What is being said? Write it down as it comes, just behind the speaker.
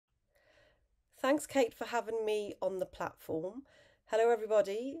Thanks, Kate, for having me on the platform. Hello,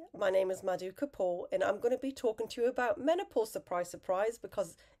 everybody. My name is Madhu Kapoor, and I'm going to be talking to you about menopause, surprise, surprise,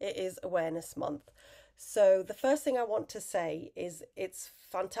 because it is Awareness Month. So, the first thing I want to say is it's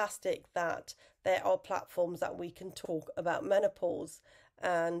fantastic that there are platforms that we can talk about menopause.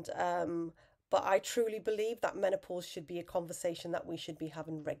 And, but I truly believe that menopause should be a conversation that we should be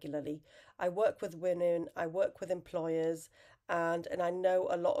having regularly. I work with women, I work with employers, and I know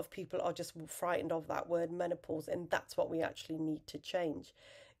a lot of people are just frightened of that word menopause, and that's what we actually need to change.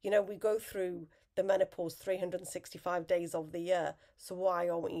 You know, we go through the menopause 365 days of the year, so why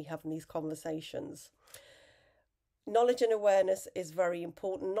aren't we having these conversations? Knowledge and awareness is very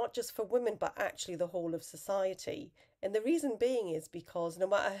important, not just for women, but actually the whole of society. And the reason being is because no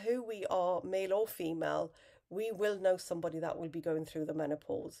matter who we are, male or female, we will know somebody that will be going through the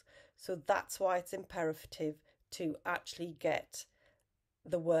menopause. So that's why it's imperative to actually get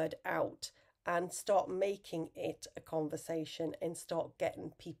the word out and start making it a conversation and start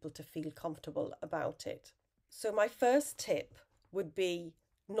getting people to feel comfortable about it. So, my first tip would be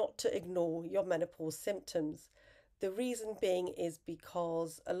not to ignore your menopause symptoms. The reason being is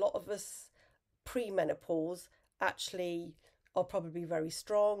because a lot of us pre-menopause actually are probably very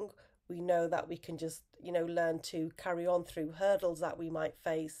strong. We know that we can just, learn to carry on through hurdles that we might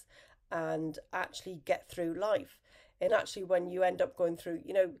face and actually get through life. And actually, when you end up going through,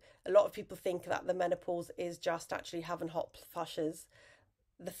 a lot of people think that the menopause is just actually having hot flushes.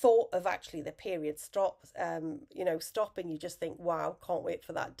 The thought of actually the period stopping, you just think, wow, can't wait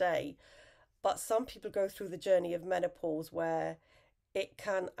for that day. But some people go through the journey of menopause where it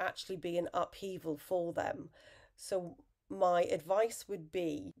can actually be an upheaval for them. So my advice would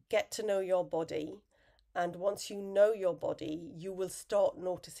be get to know your body. And once you know your body, you will start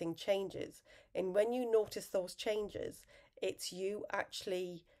noticing changes. And when you notice those changes, it's you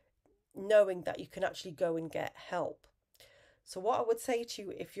actually knowing that you can actually go and get help. So what I would say to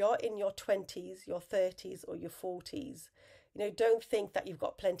you, if you're in your 20s, your 30s or your 40s, don't think that you've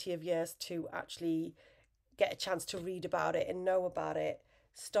got plenty of years to actually get a chance to read about it and know about it.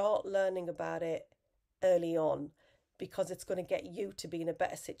 Start learning about it early on, because it's going to get you to be in a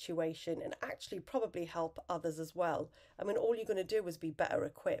better situation and actually probably help others as well. I mean, all you're going to do is be better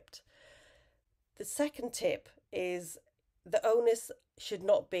equipped. The second tip is the onus should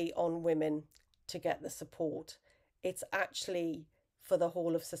not be on women to get the support. It's actually for the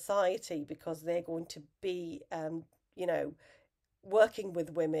whole of society, because they're going to be, working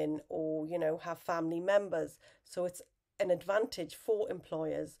with women or, have family members. So it's an advantage for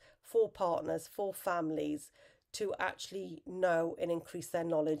employers, for partners, for families to actually know and increase their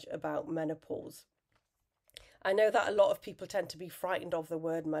knowledge about menopause. I know that a lot of people tend to be frightened of the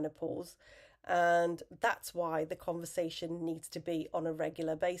word menopause, and that's why the conversation needs to be on a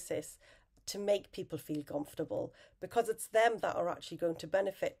regular basis to make people feel comfortable, because it's them that are actually going to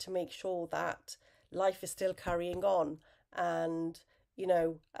benefit, to make sure that life is still carrying on, and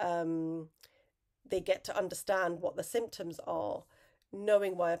they get to understand what the symptoms are,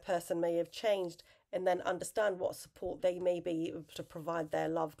 knowing why a person may have changed, and then understand what support they may be able to provide their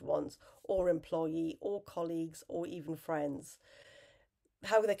loved ones or employee or colleagues or even friends.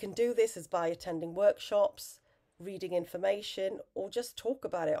 How they can do this is by attending workshops, reading information, or just talk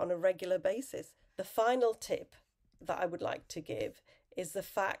about it on a regular basis. The final tip that I would like to give is the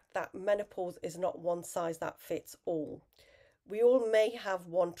fact that menopause is not one size that fits all. We all may have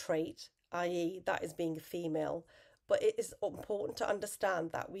one trait, i.e., that is being a female, but it is important to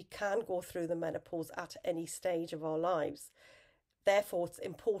understand that we can go through the menopause at any stage of our lives. Therefore, it's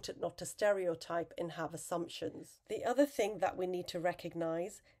important not to stereotype and have assumptions. The other thing that we need to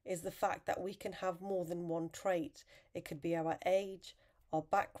recognise is the fact that we can have more than one trait. It could be our age, our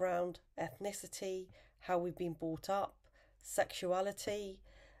background, ethnicity, how we've been brought up, sexuality,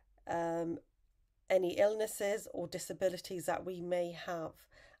 any illnesses or disabilities that we may have.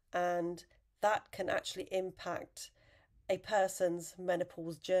 And that can actually impact a person's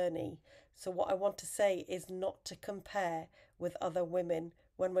menopause journey. So what I want to say is not to compare with other women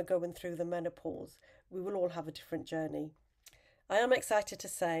when we're going through the menopause. We will all have a different journey. I am excited to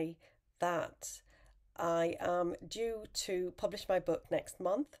say that I am due to publish my book next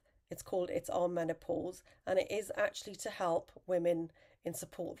month. It's called It's Our Menopause, and it is actually to help women and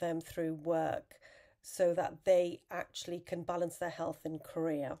support them through work so that they actually can balance their health and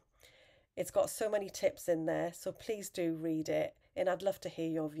career. It's got so many tips in there, so please do read it, and I'd love to hear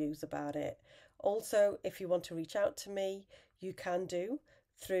your views about it. Also, if you want to reach out to me, you can do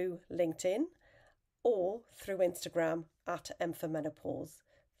through LinkedIn or through Instagram at M for Menopause.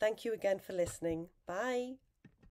 Thank you again for listening. Bye.